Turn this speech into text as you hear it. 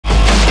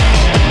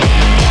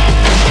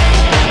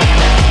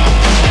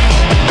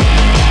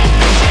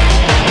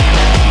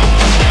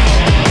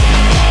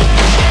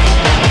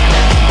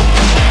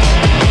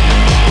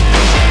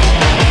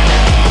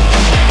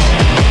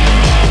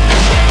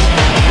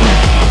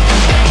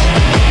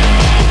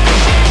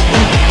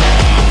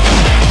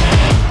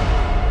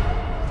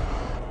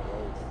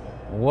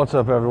What's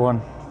up,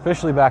 everyone?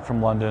 Officially back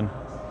from London.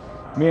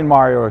 Me and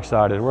Mario are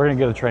excited. We're gonna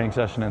get a training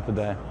session in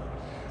today.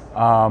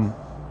 A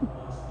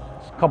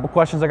couple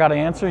questions I gotta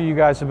answer you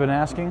guys have been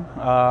asking.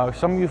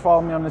 Some of you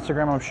follow me on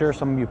Instagram, I'm sure.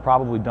 Some of you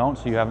probably don't,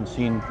 so you haven't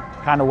seen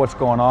kind of what's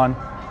going on.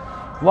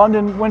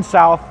 London went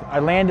south. I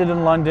landed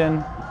in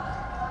London.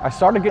 I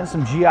started getting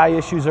some GI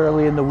issues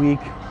early in the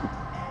week.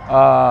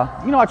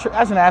 You know,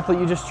 as an athlete,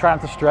 you just try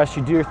not to stress,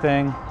 you do your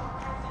thing.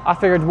 I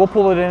figured we'll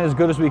pull it in as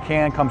good as we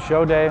can come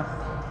show day.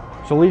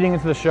 So leading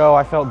into the show,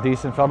 I felt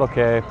decent, felt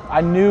okay. I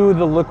knew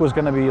the look was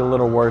gonna be a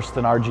little worse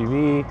than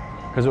RGV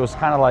because it was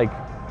kind of like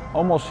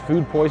almost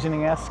food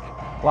poisoning-esque.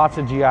 Lots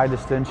of GI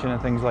distension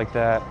and things like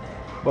that.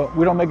 But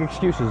we don't make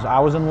excuses. I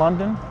was in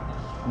London,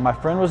 my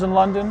friend was in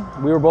London.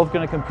 We were both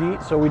gonna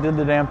compete, so we did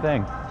the damn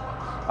thing.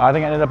 I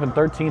think I ended up in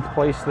 13th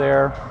place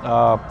there.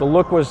 The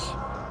look was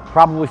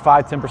probably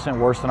 5–10%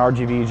 worse than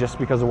RGV just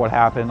because of what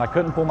happened. I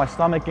couldn't pull my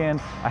stomach in.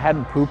 I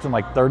hadn't pooped in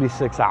like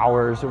 36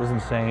 hours. It was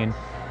insane.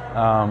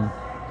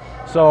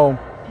 So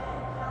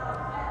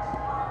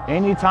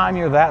anytime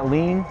you're that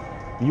lean,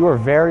 you are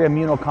very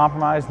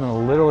immunocompromised, and the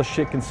littlest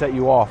shit can set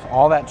you off.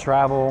 All that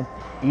travel,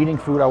 eating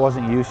food I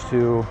wasn't used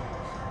to,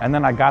 and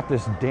then I got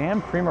this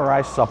damn cream of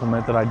rice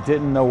supplement that I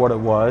didn't know what it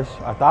was.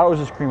 I thought it was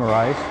just cream of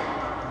rice,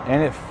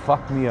 and it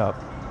fucked me up.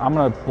 I'm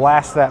gonna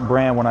blast that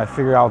brand when I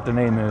figure out what the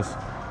name is,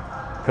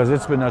 because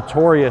it's been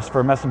notorious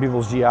for messing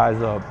people's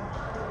GIs up.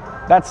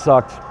 That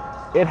sucked.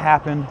 It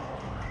happened,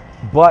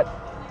 but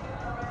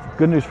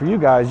good news for you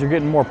guys, you're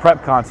getting more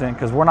prep content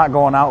because we're not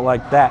going out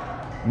like that.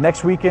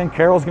 Next weekend,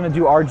 Carol's gonna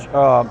do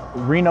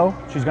Reno.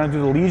 She's gonna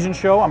do the Legion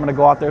show. I'm gonna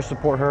go out there,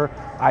 support her.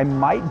 I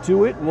might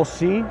do it, we'll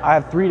see. I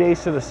have 3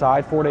 days to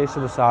decide, 4 days to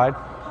decide.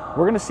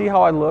 We're gonna see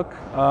how I look,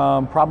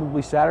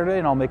 probably Saturday,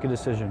 and I'll make a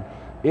decision.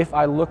 If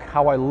I look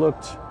how I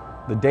looked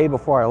the day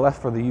before I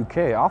left for the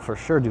UK, I'll for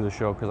sure do the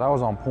show because I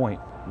was on point.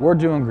 We're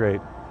doing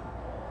great.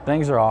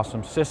 Things are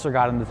awesome. Sister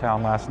got into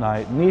town last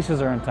night.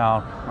 Nieces are in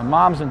town. My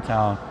mom's in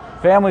town.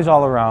 Family's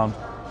all around.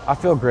 I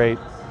feel great.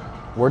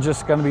 We're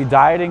just gonna be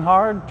dieting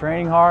hard,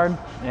 training hard,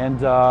 and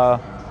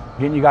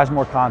getting you guys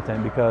more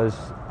content because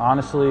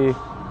honestly,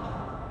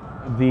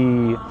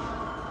 the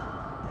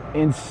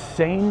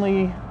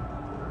insanely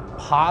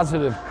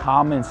positive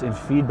comments and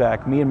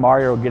feedback me and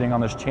Mario are getting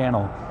on this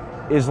channel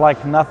is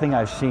like nothing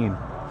I've seen.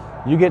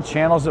 You get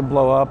channels that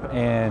blow up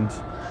and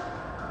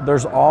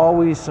there's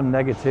always some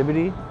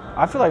negativity.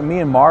 I feel like me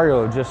and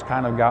Mario have just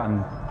kind of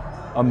gotten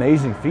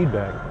amazing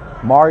feedback.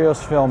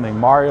 Mario's filming.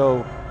 Mario,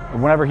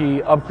 whenever he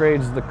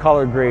upgrades the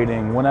color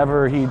grading,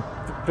 whenever he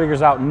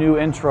figures out new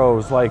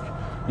intros, like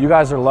you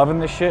guys are loving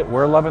this shit.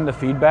 We're loving the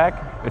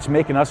feedback. It's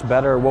making us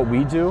better at what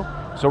we do.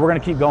 So we're gonna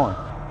keep going.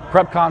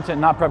 Prep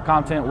content, not prep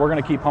content, we're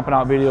gonna keep pumping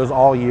out videos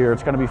all year.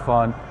 It's gonna be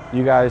fun.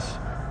 You guys,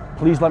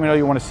 please let me know what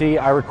you wanna see.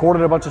 I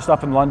recorded a bunch of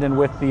stuff in London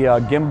with the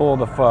gimbal,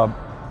 the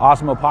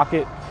Osmo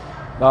Pocket.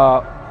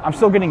 I'm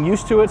still getting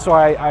used to it, so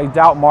I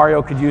doubt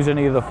Mario could use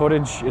any of the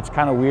footage. It's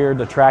kind of weird,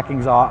 the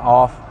tracking's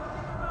off.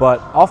 But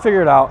I'll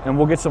figure it out and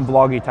we'll get some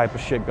vloggy type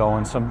of shit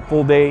going, some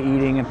full day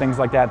eating and things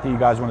like that that you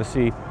guys want to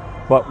see.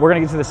 But we're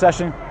gonna get to the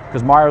session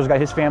because Mario's got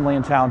his family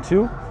in town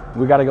too.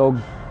 We gotta go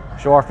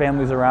show our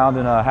families around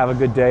and have a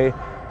good day.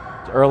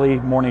 It's early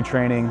morning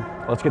training.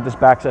 Let's get this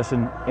back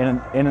session in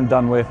and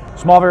done with.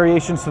 Small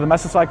variations to the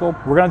mesocycle.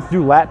 We're gonna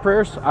do lat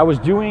prayers. I was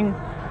doing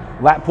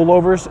lat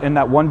pullovers, and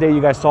that one day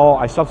you guys saw,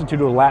 I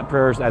substituted lat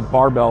prayers at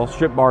barbell,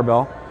 strip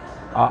barbell.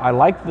 I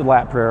like the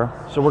lat prayer,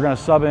 so we're gonna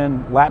sub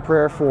in lat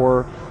prayer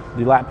for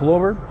the lat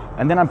pullover,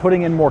 and then I'm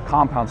putting in more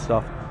compound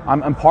stuff.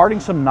 I'm imparting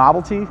some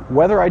novelty,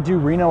 whether I do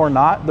Reno or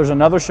not. There's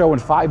another show in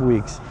 5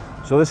 weeks.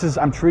 So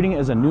I'm treating it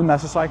as a new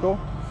mesocycle.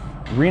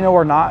 Reno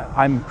or not,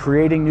 I'm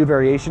creating new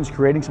variations,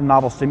 creating some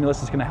novel stimulus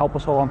that's gonna help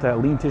us hold onto that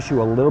lean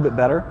tissue a little bit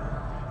better.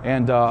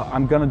 And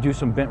I'm gonna do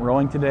some bent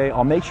rowing today.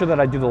 I'll make sure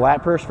that I do the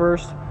lat prayers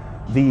first,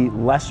 the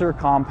lesser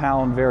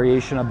compound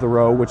variation of the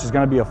row, which is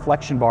gonna be a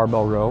flexion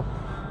barbell row,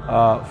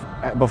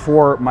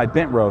 before my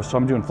bent rows. So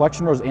I'm doing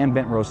flexion rows and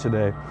bent rows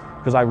today,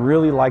 because I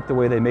really like the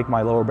way they make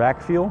my lower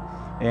back feel,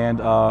 and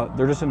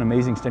they're just an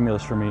amazing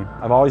stimulus for me.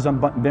 I've always done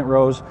bent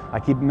rows. I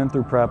keep them in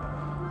through prep.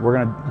 We're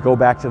gonna go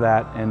back to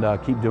that and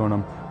keep doing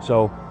them.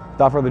 So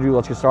without further ado,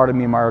 let's get started.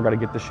 Me and Mario gotta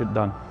get this shit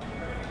done.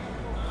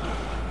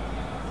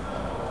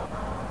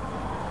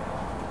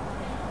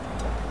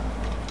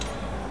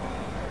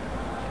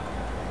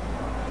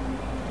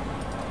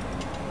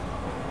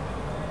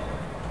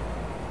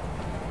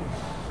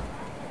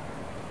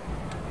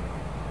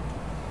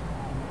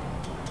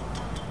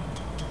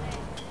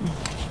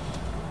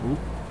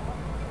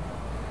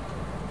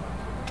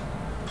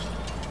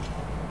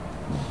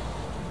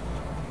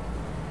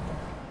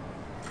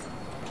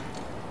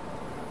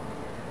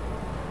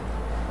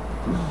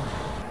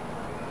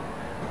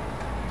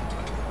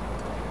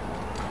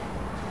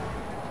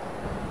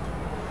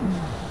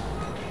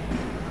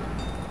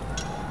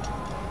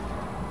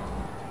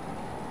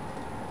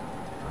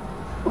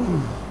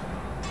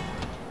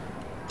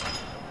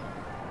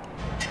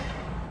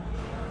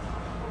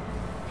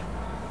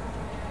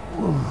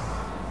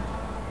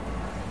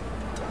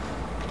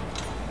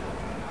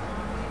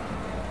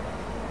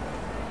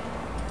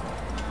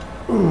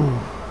 Whew,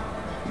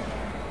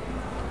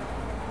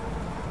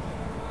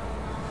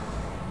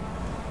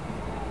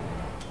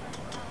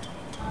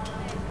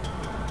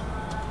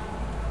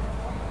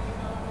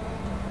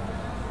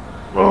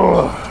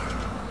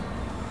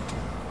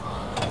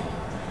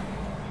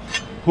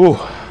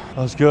 that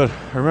was good.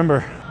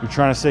 Remember, you're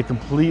trying to stay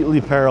completely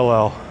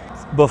parallel.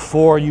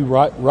 Before you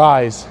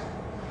rise,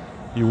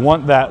 you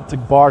want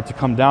that bar to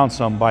come down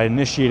some by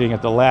initiating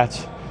at the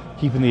lats,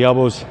 keeping the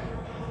elbows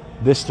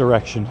this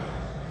direction,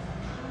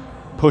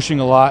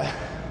 pushing a lot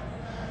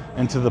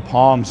into the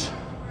palms,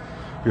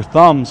 your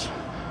thumbs,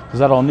 because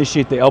that'll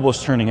initiate the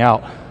elbows turning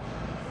out.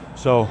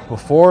 So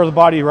before the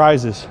body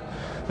rises,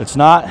 it's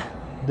not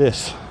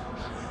this,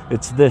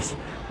 it's this.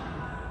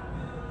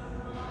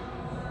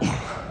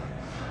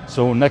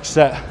 So next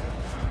set,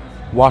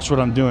 watch what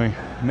I'm doing.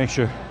 Make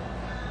sure,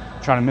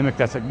 trying to mimic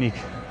that technique.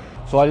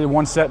 So I did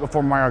one set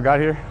before Mario got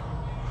here.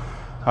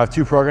 I have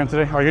 2 programmed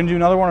today. Are you gonna do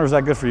another one or is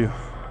that good for you?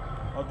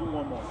 I'll do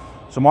one more.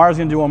 So Mario's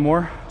gonna do one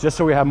more, just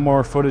so we have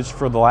more footage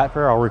for the lat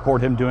prayer. I'll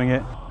record him doing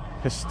it.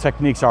 His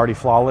technique's already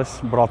flawless,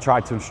 but I'll try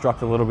to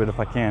instruct a little bit if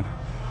I can,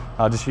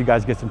 just so you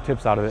guys get some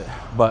tips out of it.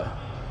 But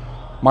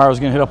Mario's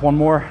gonna hit up one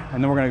more,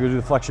 and then we're gonna go do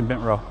the flexion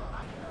bent row.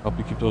 Help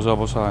you keep those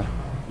elbows high.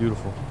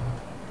 Beautiful.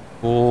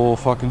 Full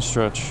fucking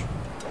stretch.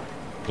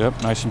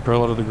 Yep, nice and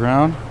parallel to the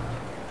ground.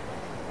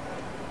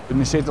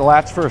 Initiate the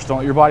lats first. Don't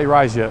let your body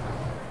rise yet.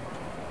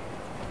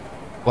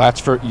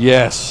 Lats first.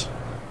 Yes.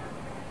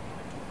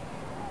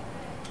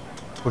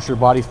 Push your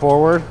body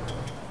forward.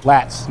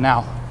 Lats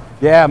now.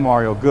 Yeah,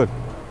 Mario. Good.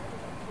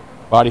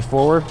 Body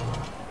forward.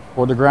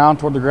 Toward the ground.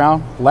 Toward the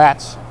ground.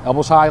 Lats.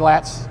 Elbows high.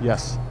 Lats.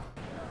 Yes.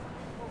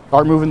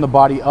 Start moving the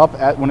body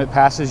up when it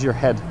passes your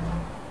head.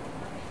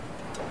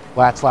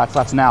 Lats. Lats.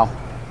 Lats now.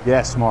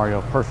 Yes,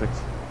 Mario. Perfect.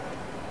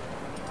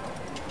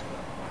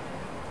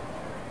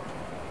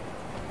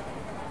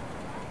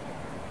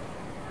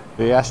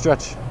 Yeah,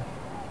 stretch.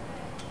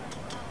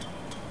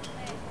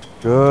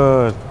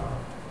 Good.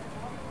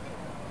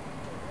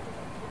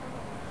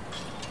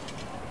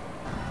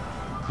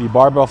 The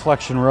barbell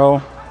flexion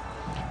row.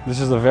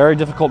 This is a very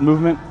difficult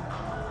movement.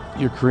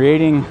 You're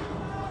creating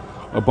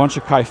a bunch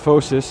of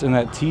kyphosis in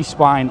that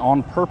T-spine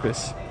on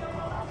purpose.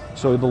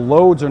 So the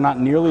loads are not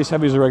nearly as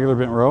heavy as a regular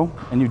bent row,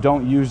 and you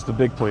don't use the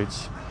big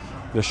plates.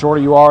 The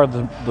shorter you are,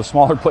 the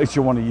smaller plates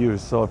you want to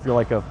use. So if you're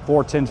like a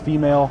 410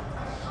 female,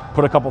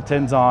 put a couple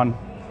 10s on.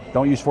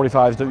 Don't use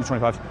 45s, don't use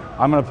 25s.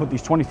 I'm gonna put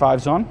these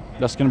 25s on.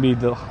 That's gonna be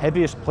the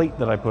heaviest plate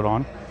that I put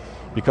on,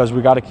 because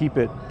we gotta keep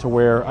it to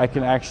where I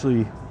can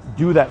actually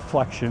do that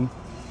flexion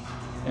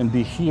and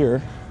be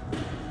here.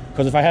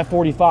 Because if I have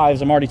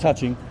 45s, I'm already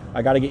touching.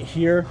 I gotta get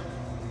here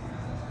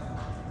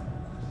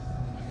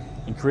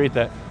and create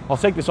that. I'll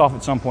take this off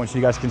at some point so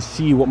you guys can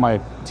see what my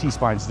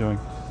T-spine's doing.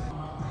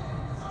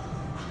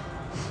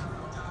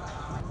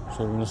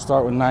 So we're gonna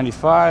start with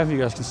 95. You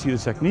guys can see the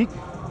technique.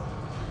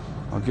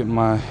 I'll get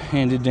my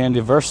handy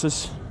dandy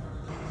versus.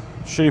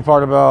 Shitty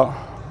part about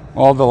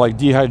all the like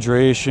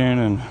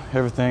dehydration and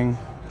everything,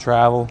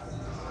 travel,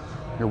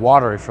 you're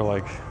watery for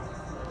like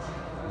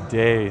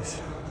days,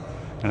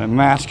 and it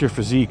masks your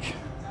physique,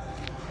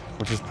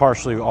 which is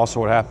partially also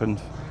what happened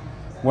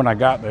when I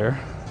got there.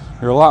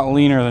 You're a lot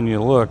leaner than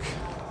you look,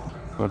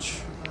 but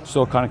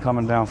still kind of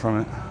coming down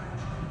from it.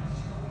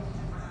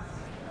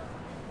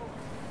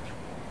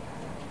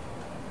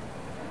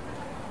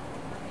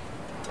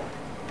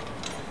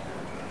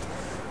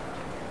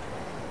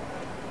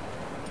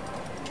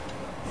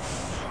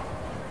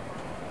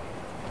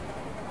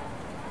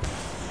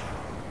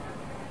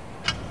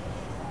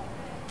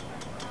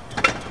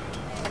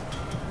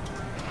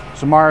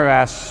 So Mario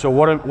asks, so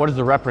what is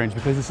the rep range?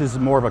 Because this is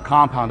more of a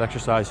compound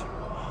exercise.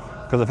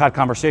 Because I've had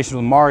conversations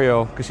with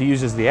Mario, because he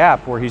uses the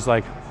app, where he's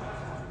like,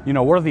 you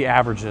know, what are the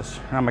averages?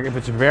 And I'm like, if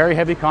it's a very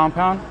heavy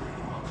compound,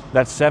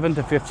 that 7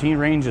 to 15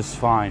 range is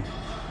fine.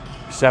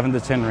 7 to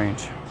 10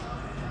 range.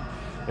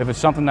 If it's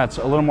something that's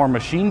a little more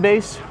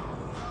machine-based,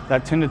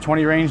 that 10 to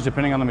 20 range,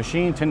 depending on the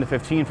machine, 10 to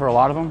 15 for a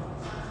lot of them.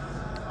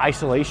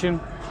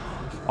 Isolation,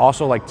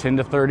 also like 10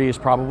 to 30 is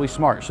probably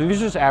smart. So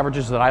these are just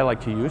averages that I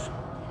like to use.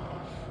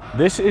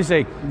 This is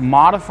a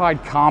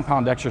modified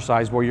compound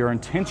exercise where you're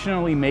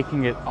intentionally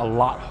making it a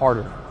lot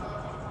harder.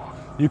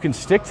 You can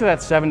stick to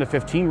that 7 to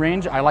 15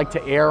 range. I like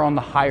to err on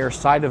the higher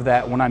side of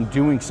that when I'm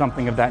doing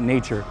something of that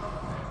nature.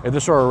 If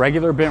this were a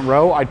regular bent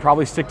row, I'd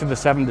probably stick to the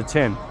 7 to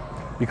 10.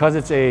 Because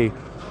it's a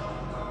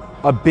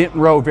bent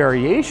row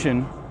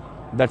variation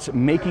that's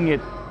making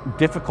it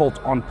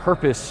difficult on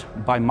purpose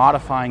by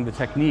modifying the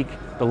technique,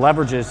 the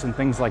leverages and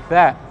things like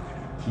that,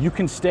 you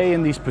can stay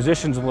in these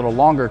positions a little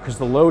longer because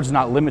the load's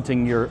not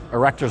limiting your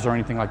erectors or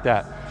anything like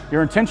that.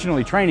 You're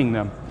intentionally training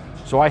them.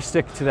 So I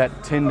stick to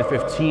that 10 to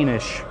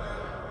 15-ish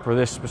for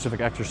this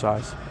specific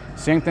exercise.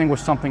 Same thing with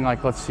something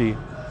like, let's see,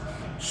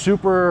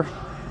 super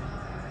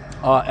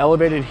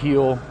elevated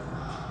heel,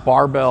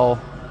 barbell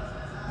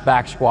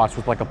back squats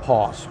with like a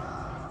pause.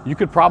 You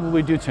could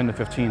probably do 10 to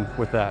 15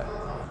 with that.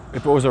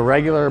 If it was a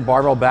regular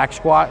barbell back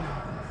squat,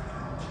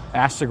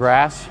 ass to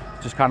grass,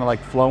 just kind of like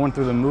flowing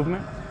through the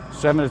movement,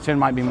 7 to 10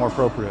 might be more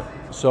appropriate.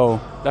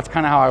 So that's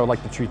kind of how I would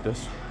like to treat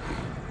this.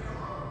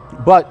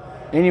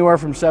 But anywhere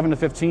from 7 to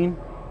 15,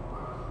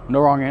 no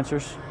wrong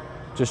answers.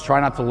 Just try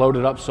not to load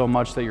it up so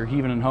much that you're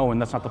heaving and hoeing.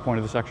 That's not the point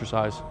of this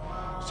exercise.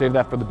 Save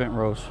that for the bent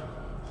rows.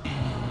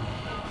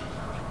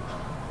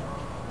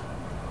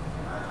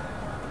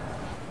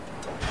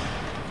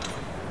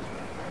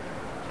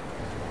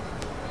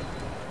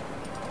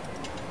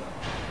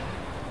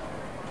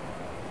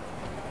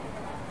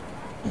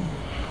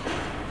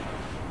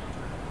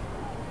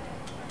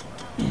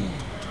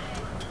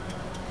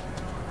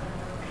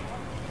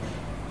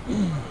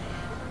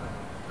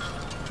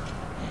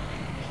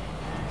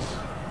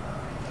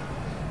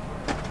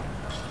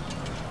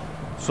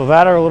 So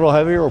that or a little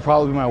heavier will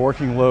probably be my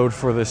working load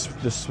for this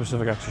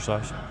specific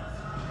exercise.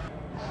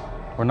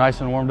 We're nice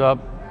and warmed up.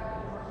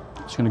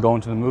 Just gonna go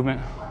into the movement.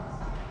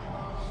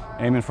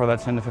 Aiming for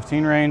that 10 to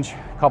 15 range,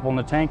 couple in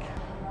the tank.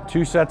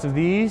 2 sets of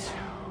these.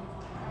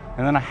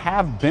 And then I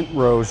have bent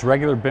rows,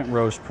 regular bent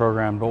rows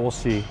programmed, but we'll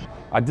see.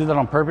 I did that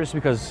on purpose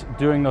because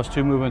doing those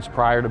 2 movements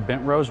prior to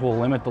bent rows will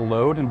limit the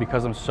load, and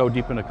because I'm so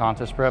deep into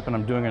contest prep and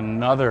I'm doing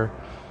another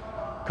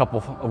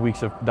couple of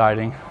weeks of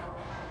dieting,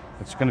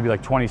 it's gonna be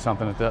like 20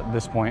 something at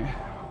this point.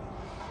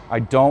 I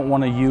don't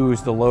wanna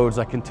use the loads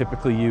I can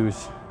typically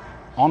use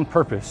on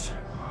purpose.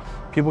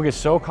 People get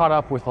so caught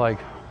up with like,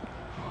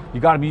 you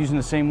gotta be using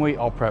the same weight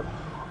all prep.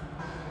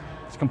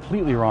 It's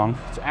completely wrong,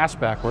 it's ass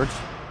backwards.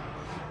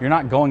 You're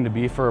not going to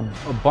be for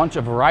a bunch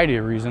of variety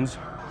of reasons.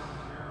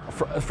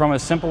 From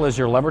as simple as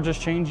your leverage is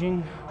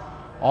changing,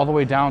 all the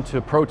way down to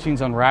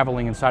proteins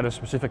unraveling inside of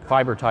specific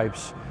fiber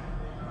types,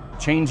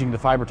 changing the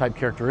fiber type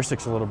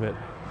characteristics a little bit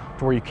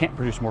to where you can't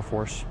produce more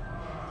force,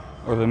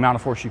 or the amount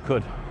of force you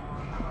could.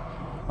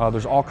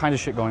 There's all kinds of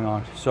shit going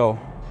on. So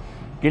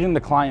getting the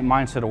client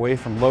mindset away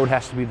from load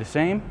has to be the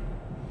same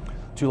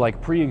to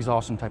like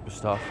pre-exhaustion type of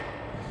stuff,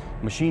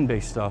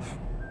 machine-based stuff,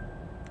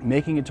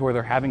 making it to where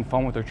they're having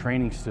fun with their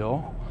training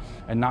still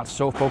and not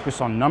so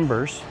focused on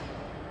numbers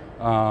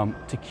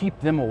to keep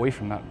them away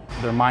from that,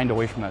 their mind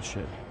away from that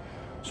shit.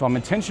 So I'm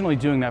intentionally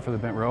doing that for the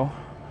bent row.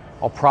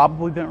 I'll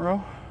probably bent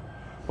row,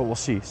 but we'll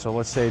see. So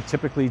let's say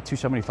typically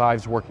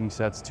 275s working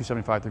sets,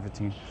 275,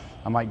 315.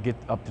 I might get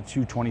up to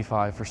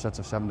 225 for sets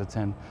of 7 to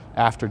 10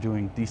 after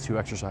doing these 2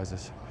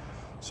 exercises.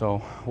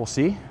 So we'll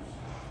see.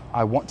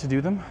 I want to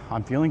do them.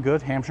 I'm feeling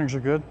good. Hamstrings are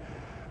good.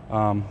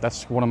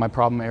 That's one of my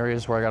problem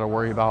areas where I got to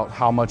worry about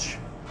how much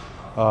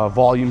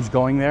volume's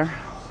going there.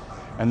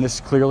 And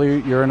this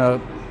clearly, you're in a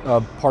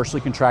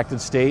partially contracted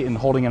state and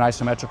holding an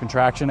isometric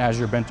contraction as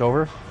you're bent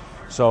over.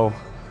 So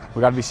we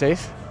got to be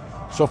safe.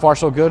 So far,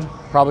 so good.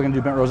 Probably gonna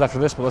do bent rows after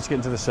this, but let's get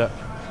into the set.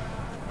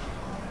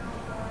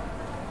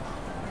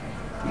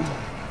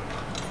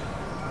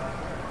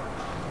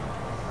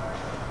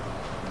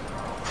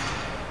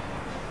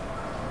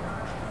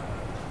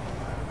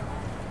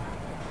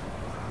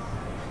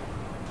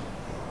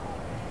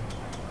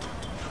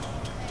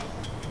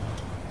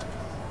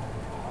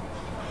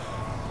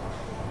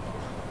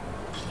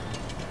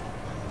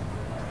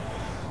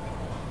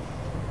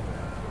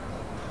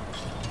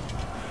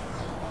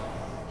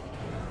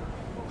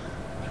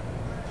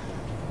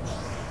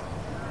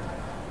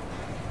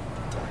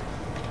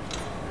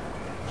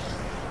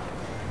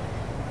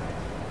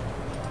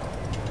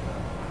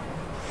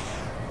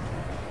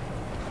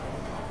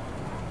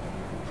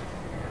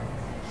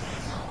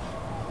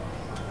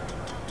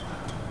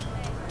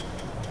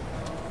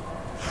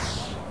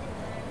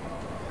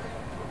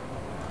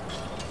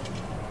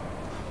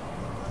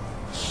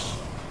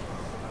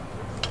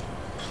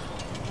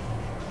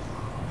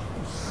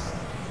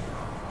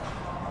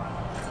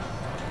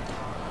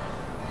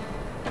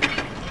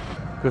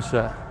 Good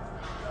set.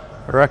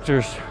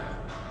 Erectors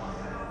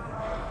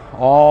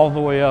all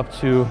the way up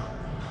to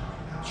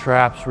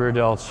traps, rear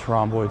delts,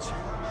 rhomboids.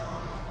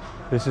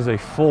 This is a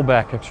full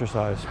back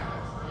exercise.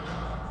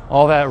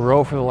 All that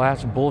row for the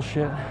lats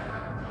bullshit,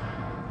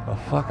 the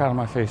fuck out of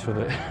my face with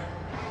it.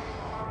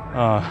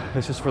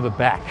 This is for the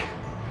back.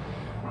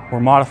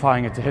 We're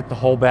modifying it to hit the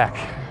whole back.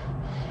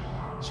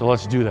 So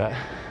let's do that.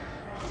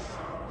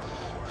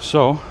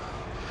 So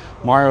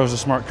Mario's a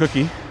smart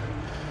cookie.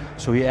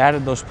 So he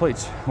added those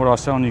plates. What I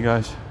was telling you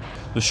guys,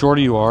 the shorter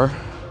you are,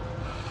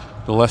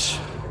 the less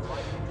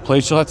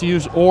plates you'll have to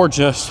use, or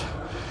just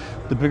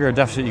the bigger a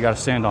deficit you got to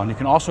stand on. You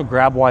can also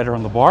grab wider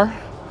on the bar.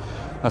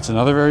 That's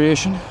another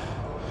variation.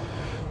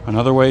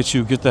 Another way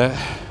to get that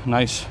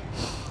nice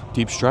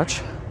deep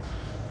stretch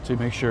to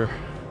make sure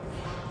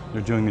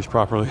you're doing these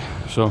properly.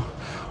 So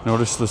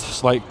notice the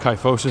slight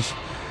kyphosis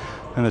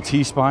in the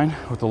T-spine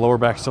with the lower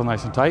back still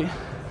nice and tight,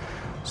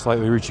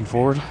 slightly reaching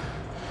forward.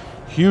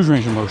 Huge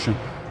range of motion.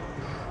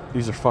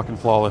 These are fucking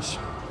flawless.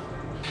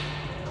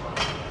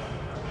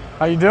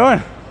 How you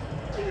doing?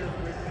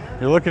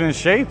 You're looking in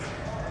shape.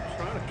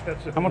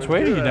 How much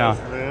weight are you down?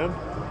 Man,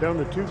 down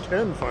to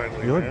 210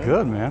 finally. You look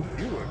good, man.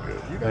 You look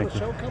good. You got a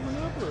show coming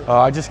up? Or?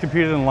 I just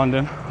competed in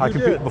London.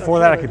 Before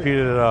that, I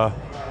competed at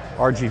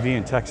RGV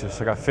in Texas.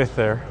 I got 5th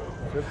there.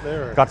 5th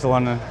there. Got to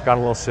London, got a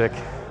little sick.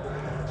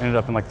 Ended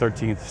up in like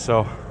 13th.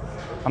 So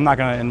I'm not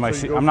gonna end my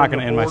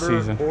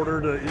season.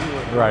 Border to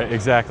inlet. Right,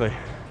 exactly.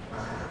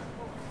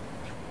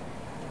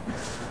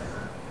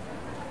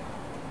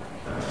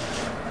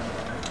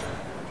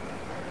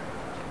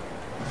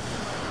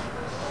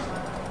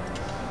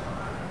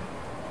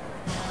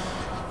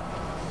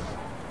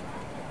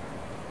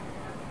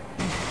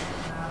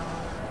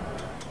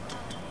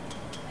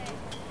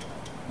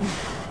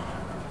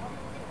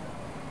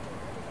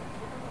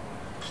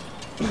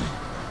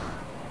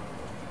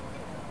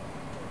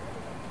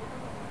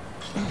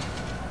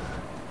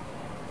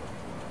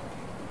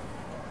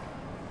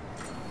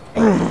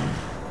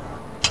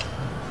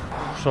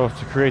 So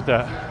to create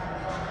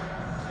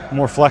that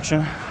more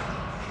flexion,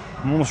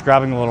 I'm almost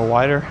grabbing a little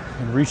wider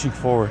and reaching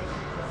forward.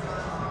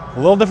 A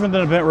little different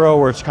than a bent row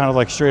where it's kind of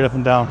like straight up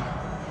and down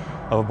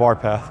of a bar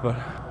path, but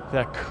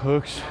that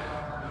cooks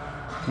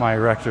my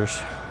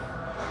erectors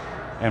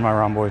and my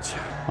rhomboids.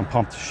 I'm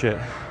pumped to shit.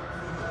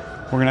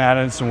 We're gonna add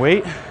in some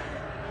weight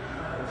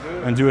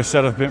and do a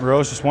set of bent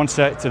rows, just one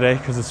set today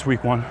because it's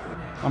week 1.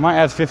 I might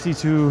add 50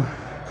 to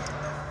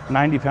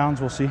 90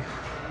 pounds, we'll see.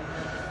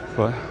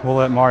 But we'll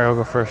let Mario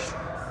go first.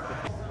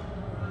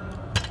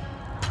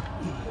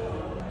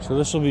 So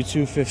this will be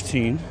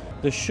 215.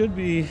 This should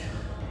be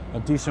a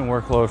decent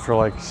workload for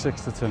like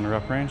 6 to 10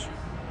 rep range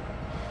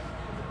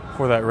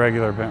for that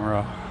regular bent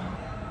row.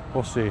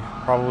 We'll see,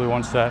 probably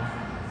one set.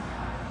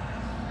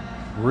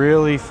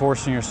 Really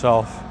forcing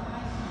yourself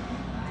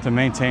to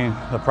maintain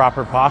the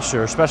proper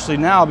posture, especially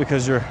now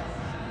because your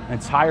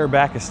entire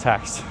back is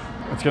taxed.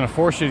 It's gonna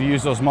force you to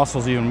use those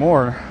muscles even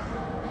more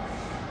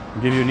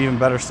and give you an even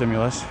better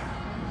stimulus.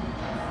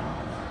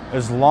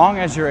 As long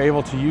as you're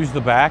able to use the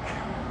back,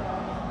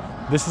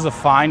 this is a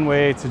fine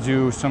way to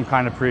do some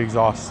kind of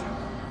pre-exhaust.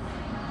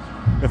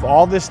 If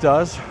all this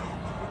does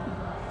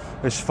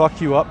is fuck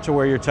you up to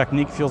where your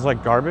technique feels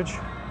like garbage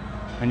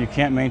and you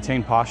can't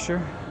maintain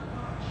posture,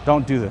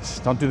 don't do this.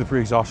 Don't do the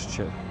pre-exhaustion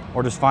shit.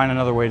 Or just find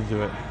another way to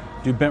do it.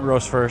 Do bent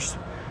rows first,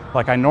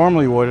 like I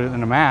normally would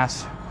in a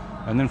mass,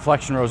 and then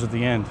flexion rows at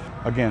the end.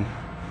 Again,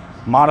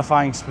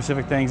 modifying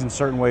specific things in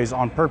certain ways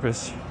on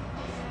purpose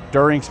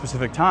during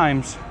specific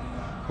times,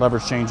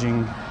 leverage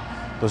changing,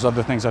 those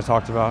other things I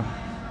talked about.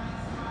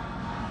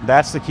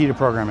 That's the key to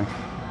programming.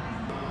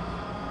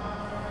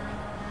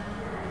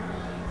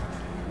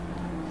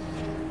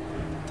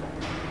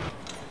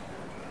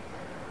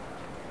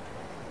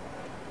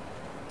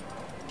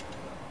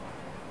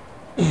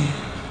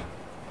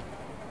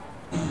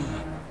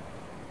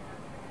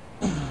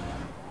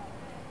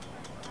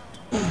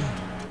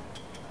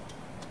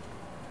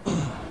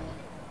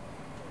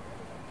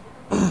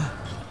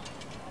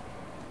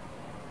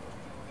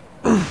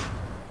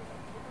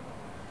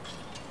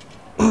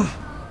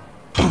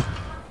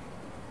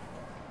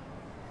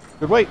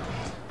 Good weight.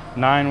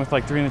 9 with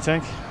like 3 in the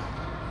tank.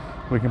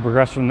 We can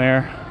progress from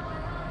there,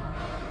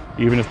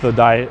 even if the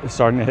diet is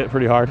starting to hit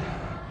pretty hard.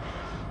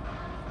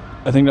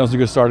 I think that was a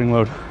good starting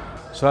load.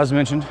 So as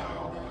mentioned,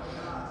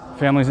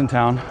 family's in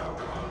town.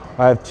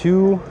 I have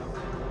 2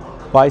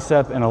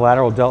 bicep and a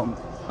lateral delt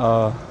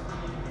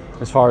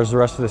as far as the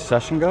rest of this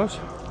session goes.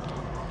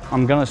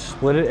 I'm gonna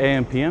split it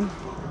AM PM.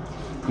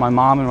 My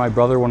mom and my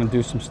brother want to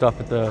do some stuff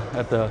at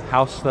the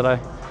house that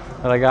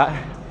I got.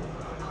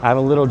 I have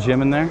a little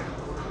gym in there.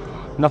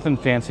 Nothing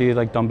fancy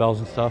like dumbbells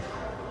and stuff.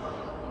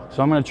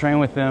 So I'm gonna train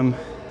with them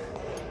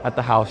at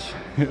the house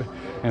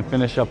and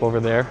finish up over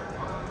there.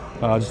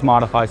 Just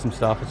modify some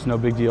stuff, it's no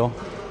big deal.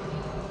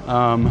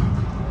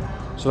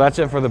 So that's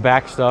it for the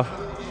back stuff.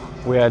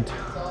 We had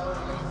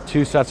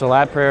 2 sets of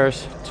lat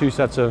prayers, 2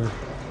 sets of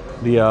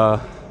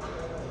the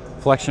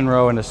flexion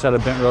row and a set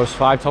of bent rows,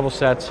 5 total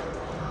sets.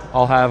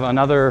 I'll have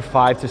another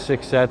 5 to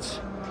 6 sets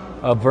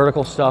of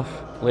vertical stuff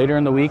later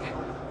in the week.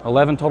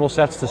 11 total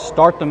sets to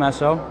start the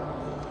meso.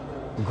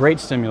 Great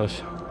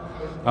stimulus.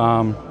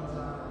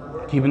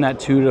 Keeping that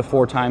 2 to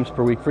 4 times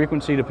per week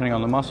frequency depending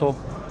on the muscle.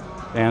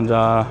 And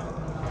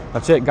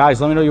that's it,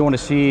 guys. Let me know you want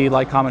to see,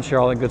 like, comment, share,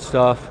 all that good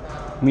stuff.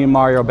 Me and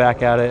Mario are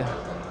back at it.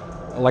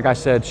 Like I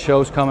said,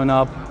 shows coming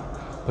up,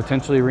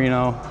 potentially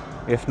Reno.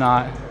 If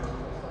not,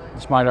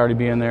 this might already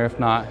be in there. If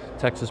not,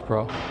 Texas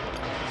Pro.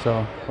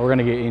 So we're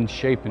gonna get in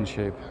shape,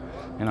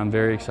 and I'm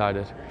very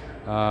excited.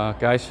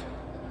 Guys,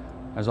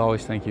 as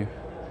always, thank you.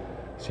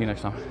 See you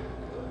next time.